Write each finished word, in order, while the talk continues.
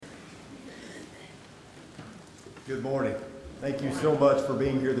Good morning. Thank you so much for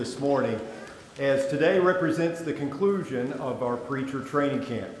being here this morning, as today represents the conclusion of our preacher training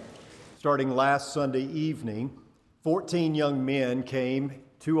camp. Starting last Sunday evening, 14 young men came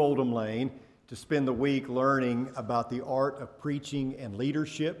to Oldham Lane to spend the week learning about the art of preaching and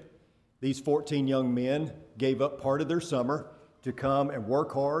leadership. These 14 young men gave up part of their summer to come and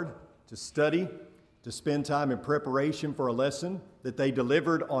work hard, to study, to spend time in preparation for a lesson that they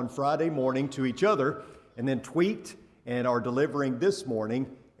delivered on Friday morning to each other, and then tweaked and are delivering this morning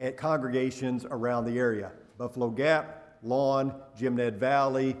at congregations around the area. Buffalo Gap, Lawn, Jim Ned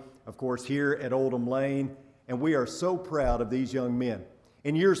Valley, of course here at Oldham Lane, and we are so proud of these young men.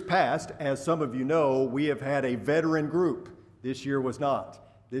 In years past, as some of you know, we have had a veteran group. This year was not.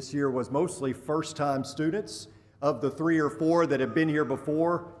 This year was mostly first-time students. Of the 3 or 4 that have been here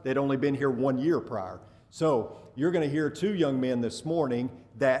before, they'd only been here 1 year prior. So you're going to hear 2 young men this morning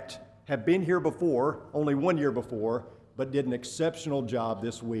that have been here before, only 1 year before, but did an exceptional job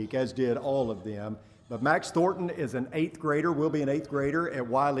this week, as did all of them. But Max Thornton is an 8th grader, will be an 8th grader at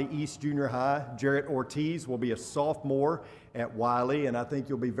Wiley East Junior High. Jarrett Ortiz will be a sophomore at Wiley, and I think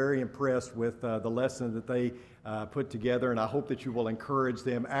you'll be very impressed with the lesson that they put together, and I hope that you will encourage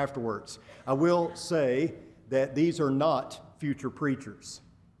them afterwards. I will say that these are not future preachers.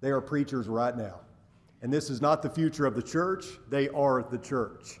 They are preachers right now. And this is not the future of the church. They are the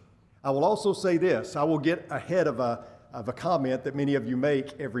church. I will also say this. I will get ahead of a comment that many of you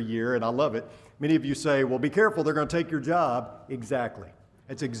make every year, and I love it. Many of you say, well, be careful, they're going to take your job. Exactly.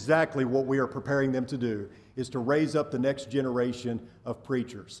 That's exactly what we are preparing them to do, is to raise up the next generation of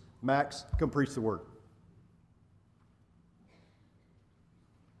preachers. Max, come preach the word.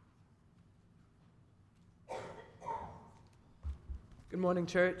 Good morning,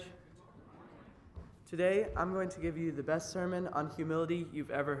 church. Today, I'm going to give you the best sermon on humility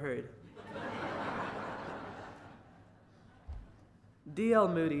you've ever heard. D.L.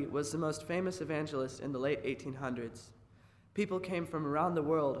 Moody was the most famous evangelist in the late 1800s. People came from around the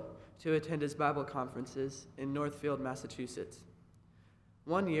world to attend his Bible conferences in Northfield, Massachusetts.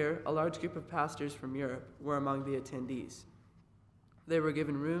 One year, a large group of pastors from Europe were among the attendees. They were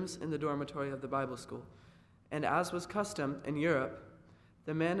given rooms in the dormitory of the Bible school, and as was custom in Europe,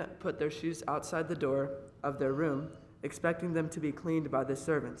 the men put their shoes outside the door of their room, expecting them to be cleaned by the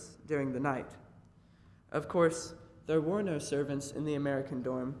servants during the night. Of course, there were no servants in the American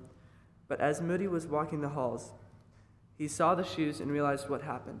dorm, but as Moody was walking the halls, he saw the shoes and realized what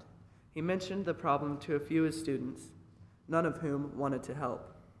happened. He mentioned the problem to a few of his students, none of whom wanted to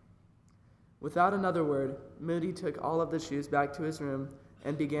help. Without another word, Moody took all of the shoes back to his room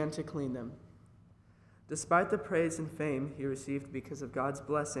and began to clean them. Despite the praise and fame he received because of God's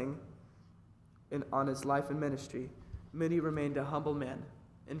blessing on his life and ministry, Moody remained a humble man.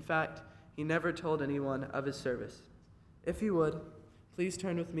 In fact, he never told anyone of his service. If you would, please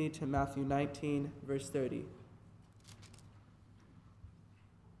turn with me to Matthew 19, verse 30.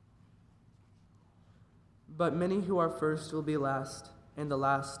 But many who are first will be last, and the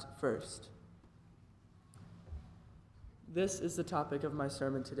last first. This is the topic of my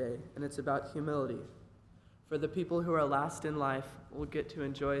sermon today, and it's about humility. For the people who are last in life will get to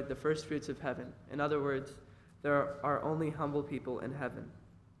enjoy the first fruits of heaven. In other words, there are only humble people in heaven.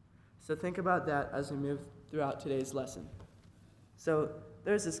 So think about that as we move throughout today's lesson. So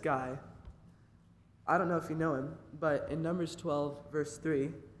there's this guy. I don't know if you know him, but in Numbers 12, verse 3,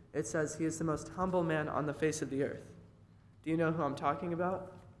 it says he is the most humble man on the face of the earth. Do you know who I'm talking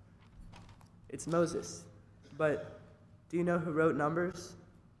about? It's Moses. But do you know who wrote Numbers?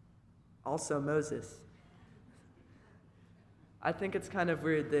 Also Moses. I think it's kind of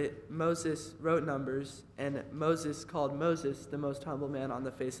weird that Moses wrote Numbers and Moses called Moses the most humble man on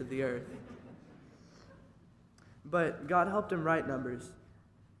the face of the earth. But God helped him write Numbers.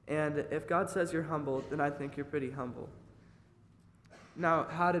 And if God says you're humble, then I think you're pretty humble. Now,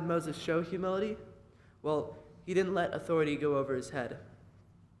 how did Moses show humility? Well, he didn't let authority go over his head.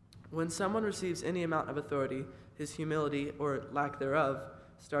 When someone receives any amount of authority, his humility, or lack thereof,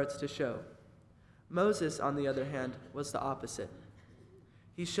 starts to show. Moses, on the other hand, was the opposite.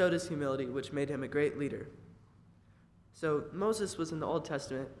 He showed his humility, which made him a great leader. So Moses was in the Old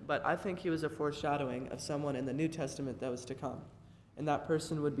Testament, but I think he was a foreshadowing of someone in the New Testament that was to come, and that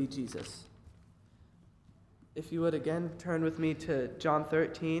person would be Jesus. If you would again turn with me to John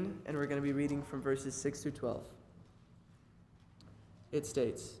 13, and we're going to be reading from verses 6 through 12. It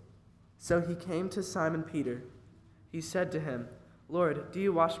states, "So he came to Simon Peter. He said to him, 'Lord, do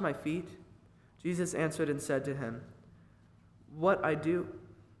you wash my feet?' Jesus answered and said to him, What I do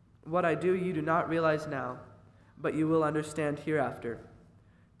you do not realize now, but you will understand hereafter."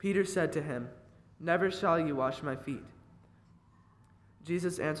 Peter said to him, Never shall you wash my feet."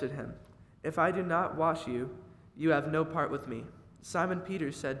 Jesus answered him, "If I do not wash you, you have no part with me." Simon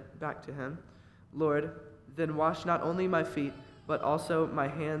Peter said back to him, "Lord, then wash not only my feet, but also my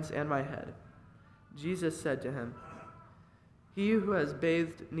hands and my head." Jesus said to him, "He who has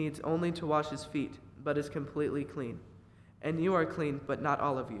bathed needs only to wash his feet, but is completely clean. And you are clean, but not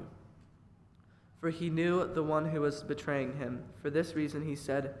all of you." For he knew the one who was betraying him. For this reason he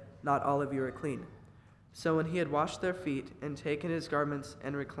said, "Not all of you are clean." So when he had washed their feet and taken his garments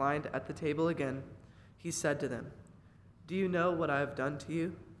and reclined at the table again, he said to them, "Do you know what I have done to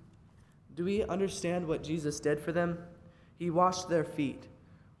you?" Do we understand what Jesus did for them? He washed their feet,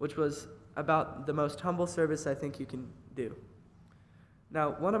 which was about the most humble service I think you can do.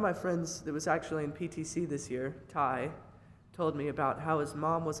 Now, one of my friends that was actually in PTC this year, Ty, told me about how his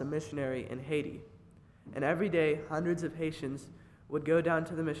mom was a missionary in Haiti. And every day, hundreds of Haitians would go down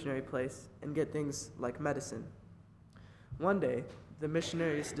to the missionary place and get things like medicine. One day, the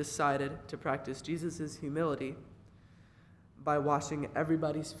missionaries decided to practice Jesus' humility by washing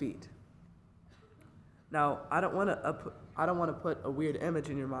everybody's feet. Now, I don't want to put a weird image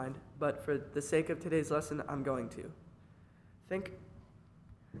in your mind, but for the sake of today's lesson, I'm going to.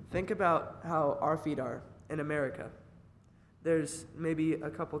 Think about how our feet are in America. There's maybe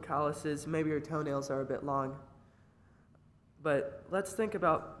a couple calluses, maybe your toenails are a bit long. But let's think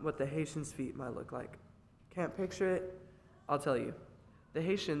about what the Haitians' feet might look like. Can't picture it? I'll tell you. The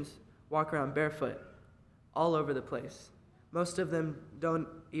Haitians walk around barefoot all over the place. Most of them don't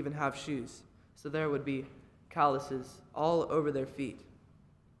even have shoes, so there would be calluses all over their feet.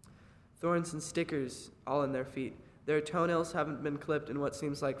 Thorns and stickers all in their feet. Their toenails haven't been clipped in what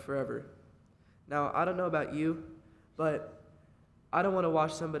seems like forever. Now, I don't know about you, but I don't want to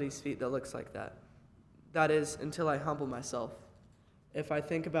wash somebody's feet that looks like that. That is, until I humble myself. If I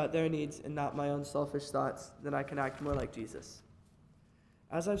think about their needs and not my own selfish thoughts, then I can act more like Jesus.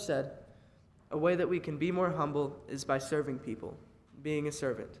 As I've said, a way that we can be more humble is by serving people, being a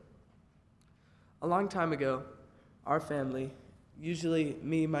servant. A long time ago, our family, usually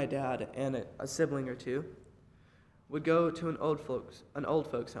me, my dad, and a sibling or two, would go to an old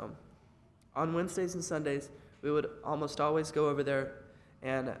folks home. On Wednesdays and Sundays, we would almost always go over there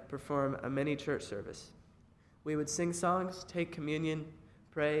and perform a mini church service. We would sing songs, take communion,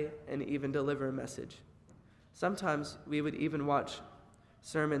 pray, and even deliver a message. Sometimes we would even watch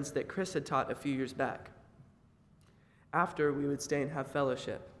sermons that Chris had taught a few years back. After, we would stay and have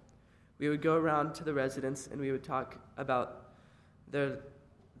fellowship. We would go around to the residents and we would talk about their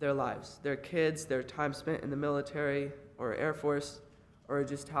lives, their kids, their time spent in the military or Air Force, or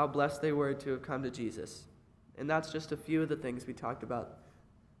just how blessed they were to have come to Jesus. And that's just a few of the things we talked about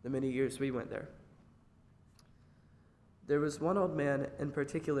the many years we went there. There was one old man in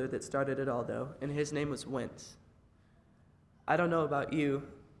particular that started it all, though, and his name was Wentz. I don't know about you,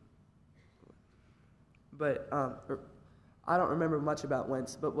 but I don't remember much about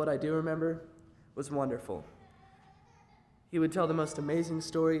Wentz, but what I do remember was wonderful. He would tell the most amazing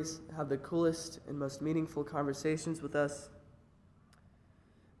stories, have the coolest and most meaningful conversations with us,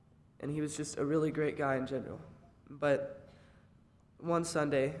 and he was just a really great guy in general. But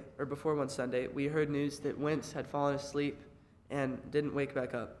before one Sunday, we heard news that Wentz had fallen asleep and didn't wake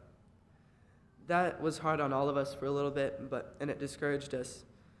back up. That was hard on all of us for a little bit, and it discouraged us.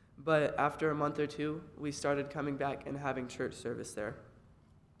 But after a month or two, we started coming back and having church service there.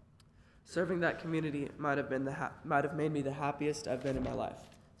 Serving that community might have made me the happiest I've been in my life.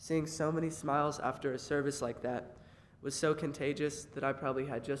 Seeing so many smiles after a service like that was so contagious that I probably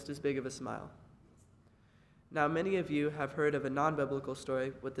had just as big of a smile. Now, many of you have heard of a non-biblical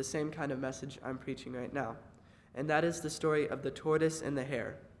story with the same kind of message I'm preaching right now, and that is the story of the tortoise and the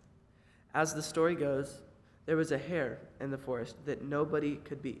hare. As the story goes, there was a hare in the forest that nobody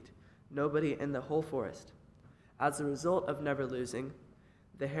could beat, nobody in the whole forest. As a result of never losing,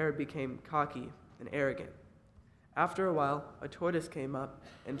 the hare became cocky and arrogant. After a while, a tortoise came up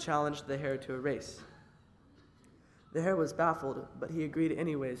and challenged the hare to a race. The hare was baffled, but he agreed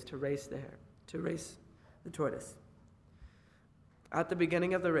anyways to race the tortoise. At the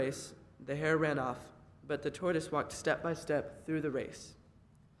beginning of the race, the hare ran off, but the tortoise walked step by step through the race.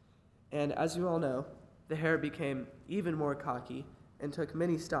 And as you all know, the hare became even more cocky and took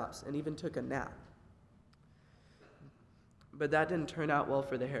many stops and even took a nap. But that didn't turn out well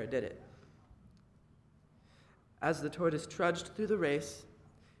for the hare, did it? As the tortoise trudged through the race,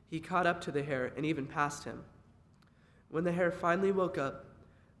 he caught up to the hare and even passed him. When the hare finally woke up,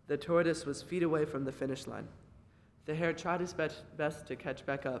 the tortoise was feet away from the finish line. The hare tried his best to catch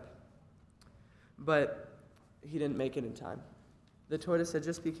back up, but he didn't make it in time. The tortoise had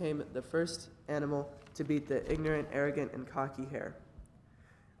just become the first animal to beat the ignorant, arrogant, and cocky hare.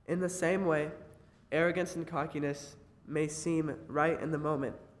 In the same way, arrogance and cockiness may seem right in the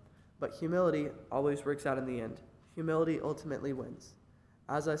moment, but humility always works out in the end. Humility ultimately wins.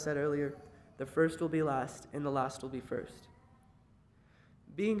 As I said earlier, the first will be last, and the last will be first.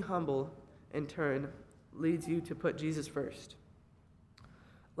 Being humble, in turn, leads you to put Jesus first.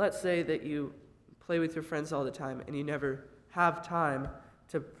 Let's say that you play with your friends all the time, and you never have time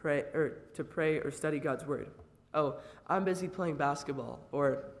to pray or study God's word. Oh, I'm busy playing basketball,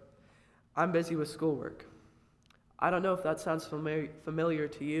 or I'm busy with schoolwork. I don't know if that sounds familiar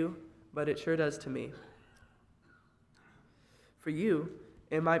to you, but it sure does to me. For you,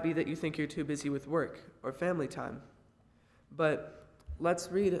 it might be that you think you're too busy with work or family time. But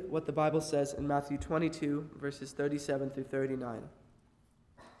let's read what the Bible says in Matthew 22, verses 37 through 39.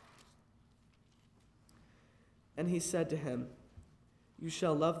 And he said to him, "You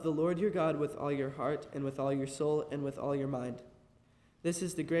shall love the Lord your God with all your heart and with all your soul and with all your mind. This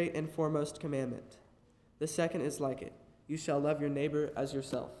is the great and foremost commandment. The second is like it. You shall love your neighbor as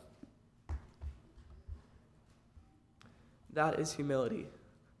yourself." That is humility.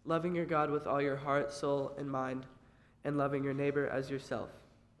 Loving your God with all your heart, soul, and mind, and loving your neighbor as yourself.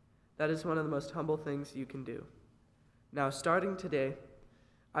 That is one of the most humble things you can do. Now, starting today,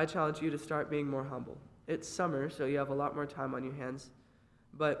 I challenge you to start being more humble. It's summer, so you have a lot more time on your hands.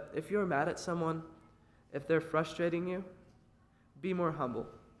 But if you're mad at someone, if they're frustrating you, be more humble.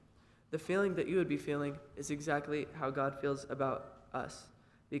 The feeling that you would be feeling is exactly how God feels about us,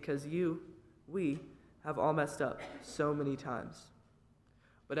 because we have all messed up so many times.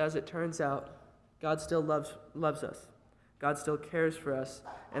 But as it turns out, God still loves us. God still cares for us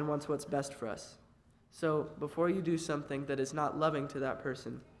and wants what's best for us. So before you do something that is not loving to that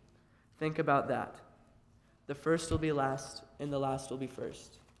person, think about that. The first will be last, and the last will be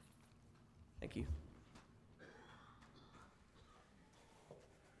first. Thank you.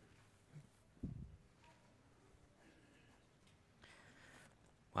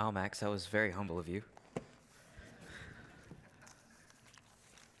 Wow, Max, that was very humble of you.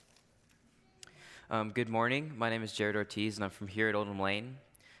 Good morning. My name is Jared Ortiz, and I'm from here at Oldham Lane.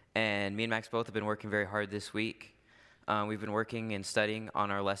 And me and Max both have been working very hard this week. We've been working and studying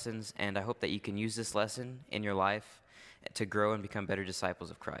on our lessons, and I hope that you can use this lesson in your life to grow and become better disciples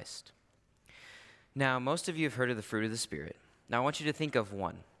of Christ. Now, most of you have heard of the fruit of the Spirit. Now, I want you to think of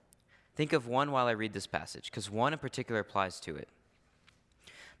one. Think of one while I read this passage, because one in particular applies to it.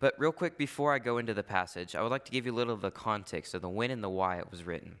 But real quick, before I go into the passage, I would like to give you a little of the context of the when and the why it was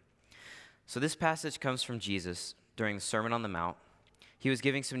written. So this passage comes from Jesus during the Sermon on the Mount. He was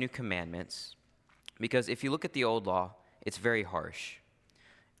giving some new commandments, because if you look at the old law, it's very harsh.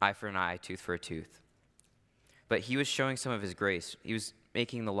 Eye for an eye, tooth for a tooth. But he was showing some of his grace. He was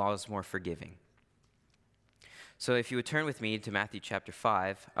making the laws more forgiving. So if you would turn with me to Matthew chapter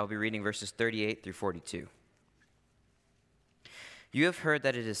 5, I'll be reading verses 38 through 42. "You have heard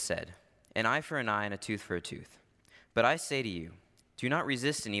that it is said, 'An eye for an eye and a tooth for a tooth.' But I say to you, do not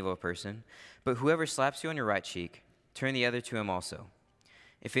resist an evil person, but whoever slaps you on your right cheek, turn the other to him also.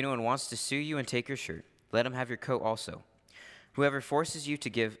 If anyone wants to sue you and take your shirt, let him have your coat also. Whoever forces you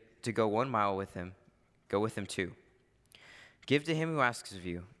to go 1 mile with him, go with him 2. Give to him who asks of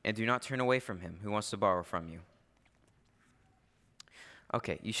you, and do not turn away from him who wants to borrow from you."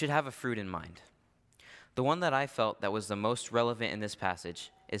 Okay, you should have a fruit in mind. The one that I felt that was the most relevant in this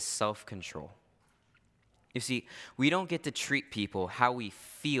passage is self-control. You see, we don't get to treat people how we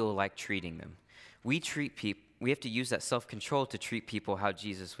feel like treating them. We have to use that self-control to treat people how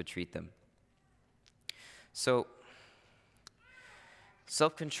Jesus would treat them. So,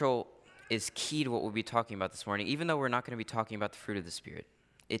 self-control is key to what we'll be talking about this morning, even though we're not going to be talking about the fruit of the Spirit.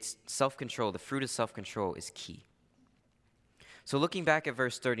 It's self-control. The fruit of self-control is key. So looking back at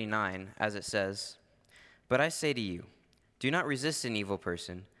verse 39, as it says, "But I say to you, do not resist an evil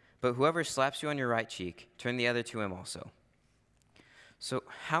person, but whoever slaps you on your right cheek, turn the other to him also." So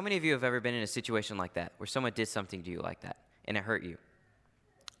how many of you have ever been in a situation like that, where someone did something to you like that, and it hurt you?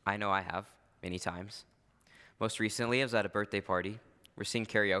 I know I have, many times. Most recently, I was at a birthday party. We're singing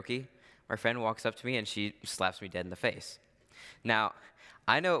karaoke. My friend walks up to me, and she slaps me dead in the face. Now,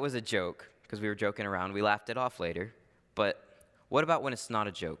 I know it was a joke, because we were joking around. We laughed it off later. But what about when it's not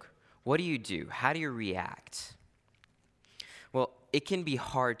a joke? What do you do? How do you react? Well, it can be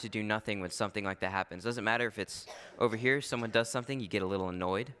hard to do nothing when something like that happens. Doesn't matter if it's over here, someone does something, you get a little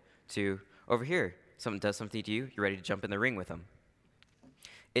annoyed, to over here, someone does something to you, you're ready to jump in the ring with them.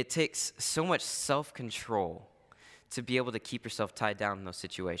 It takes so much self-control to be able to keep yourself tied down in those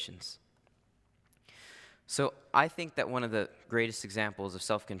situations. So I think that one of the greatest examples of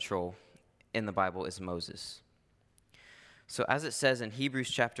self-control in the Bible is Moses. So as it says in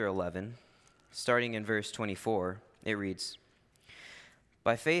Hebrews chapter 11, starting in verse 24, it reads,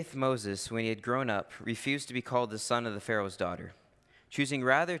 "By faith Moses, when he had grown up, refused to be called the son of the Pharaoh's daughter, choosing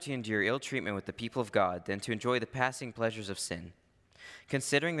rather to endure ill treatment with the people of God than to enjoy the passing pleasures of sin,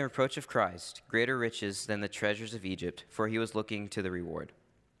 considering the reproach of Christ greater riches than the treasures of Egypt, for he was looking to the reward."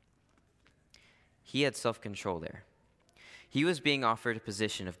 He had self-control there. He was being offered a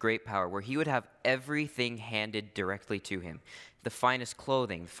position of great power where he would have everything handed directly to him. The finest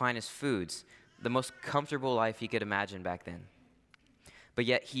clothing, the finest foods, the most comfortable life he could imagine back then. But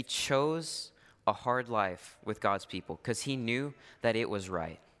yet he chose a hard life with God's people because he knew that it was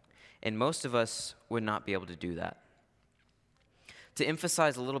right. And most of us would not be able to do that. To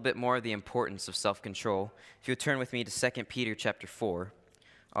emphasize a little bit more of the importance of self-control, if you would turn with me to 2 Peter chapter 4,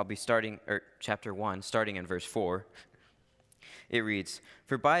 I'll be chapter 1, starting in verse 4. It reads,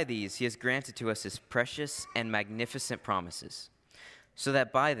 "For by these he has granted to us his precious and magnificent promises, so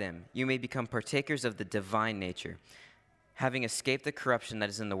that by them you may become partakers of the divine nature, having escaped the corruption that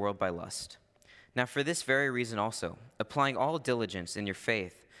is in the world by lust. Now for this very reason also, applying all diligence in your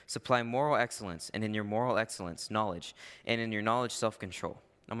faith, supply moral excellence, and in your moral excellence, knowledge, and in your knowledge, self-control."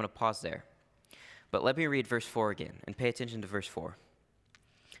 I'm going to pause there. But let me read verse 4 again, and pay attention to verse 4.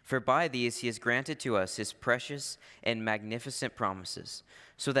 "For by these he has granted to us his precious and magnificent promises,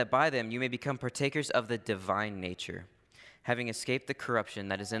 so that by them you may become partakers of the divine nature, having escaped the corruption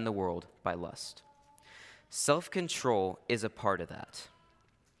that is in the world by lust." Self-control is a part of that.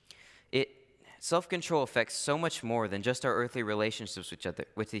 Self-control affects so much more than just our earthly relationships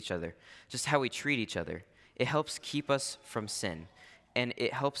with each other, just how we treat each other. It helps keep us from sin, and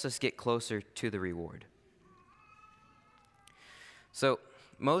it helps us get closer to the reward. So,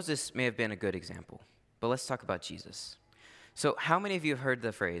 Moses may have been a good example, but let's talk about Jesus. So how many of you have heard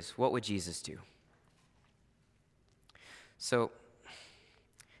the phrase, "What would Jesus do?" So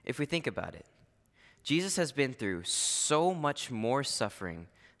if we think about it, Jesus has been through so much more suffering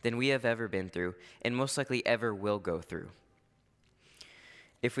than we have ever been through and most likely ever will go through.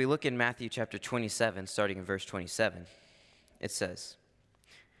 If we look in Matthew chapter 27, starting in verse 27, it says,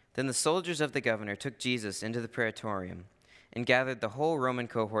 "Then the soldiers of the governor took Jesus into the praetorium and gathered the whole Roman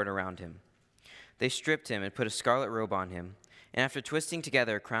cohort around him. They stripped him and put a scarlet robe on him, and after twisting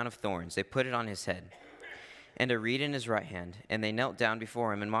together a crown of thorns, they put it on his head, and a reed in his right hand, and they knelt down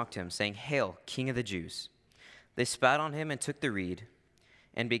before him and mocked him, saying, 'Hail, King of the Jews!' They spat on him and took the reed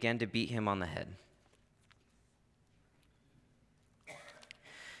and began to beat him on the head."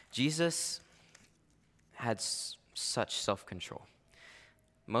 Jesus had such self-control.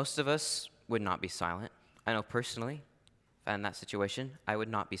 Most of us would not be silent. I know personally, in that situation, I would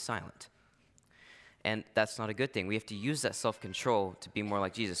not be silent. And that's not a good thing. We have to use that self-control to be more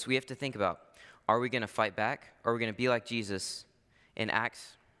like Jesus. We have to think about, are we going to fight back? Or are we going to be like Jesus and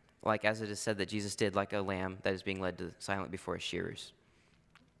act like, as it is said that Jesus did, like a lamb that is being led to silent before his shearers?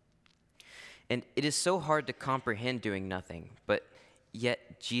 And it is so hard to comprehend doing nothing, but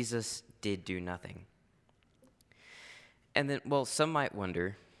yet Jesus did do nothing. And then, some might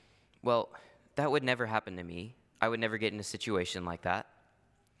wonder, that would never happen to me. I would never get in a situation like that.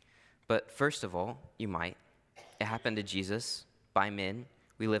 But first of all, you might. It happened to Jesus by men.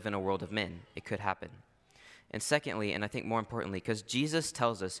 We live in a world of men. It could happen. And secondly, and I think more importantly, because Jesus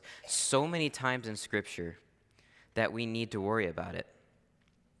tells us so many times in Scripture that we need to worry about it.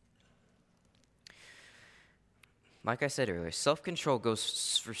 Like I said earlier, self-control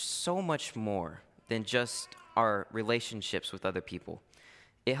goes for so much more than just our relationships with other people.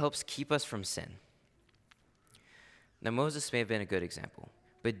 It helps keep us from sin. Now, Moses may have been a good example,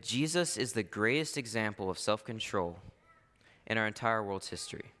 but Jesus is the greatest example of self-control in our entire world's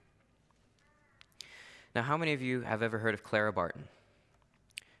history. Now, how many of you have ever heard of Clara Barton?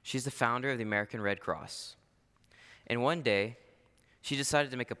 She's the founder of the American Red Cross. And one day, she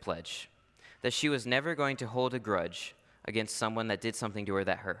decided to make a pledge that she was never going to hold a grudge against someone that did something to her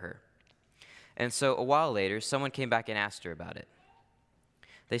that hurt her. And so a while later, someone came back and asked her about it.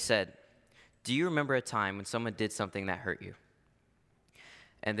 They said, "Do you remember a time when someone did something that hurt you?"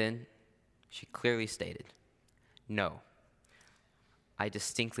 And then she clearly stated, "No, I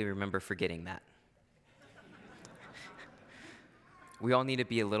distinctly remember forgetting that." We all need to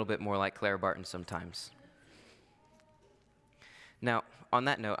be a little bit more like Clara Barton sometimes. Now, on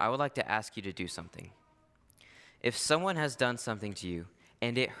that note, I would like to ask you to do something. If someone has done something to you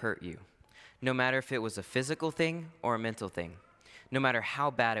and it hurt you, no matter if it was a physical thing or a mental thing, no matter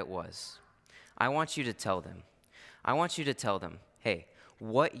how bad it was, I want you to tell them. I want you to tell them, "Hey,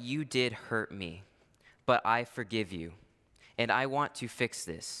 what you did hurt me, but I forgive you, and I want to fix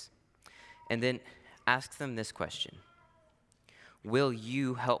this. And then ask them this question: will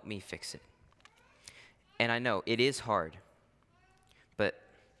you help me fix it? And I know it is hard, but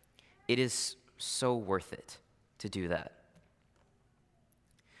it is so worth it to do that.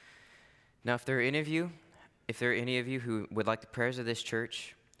 Now, if there are any of you who would like the prayers of this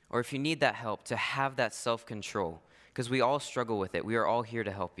church, or if you need that help to have that self-control, because we all struggle with it, we are all here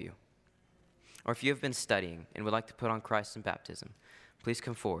to help you. Or if you have been studying and would like to put on Christ in baptism, please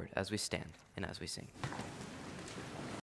come forward as we stand and as we sing.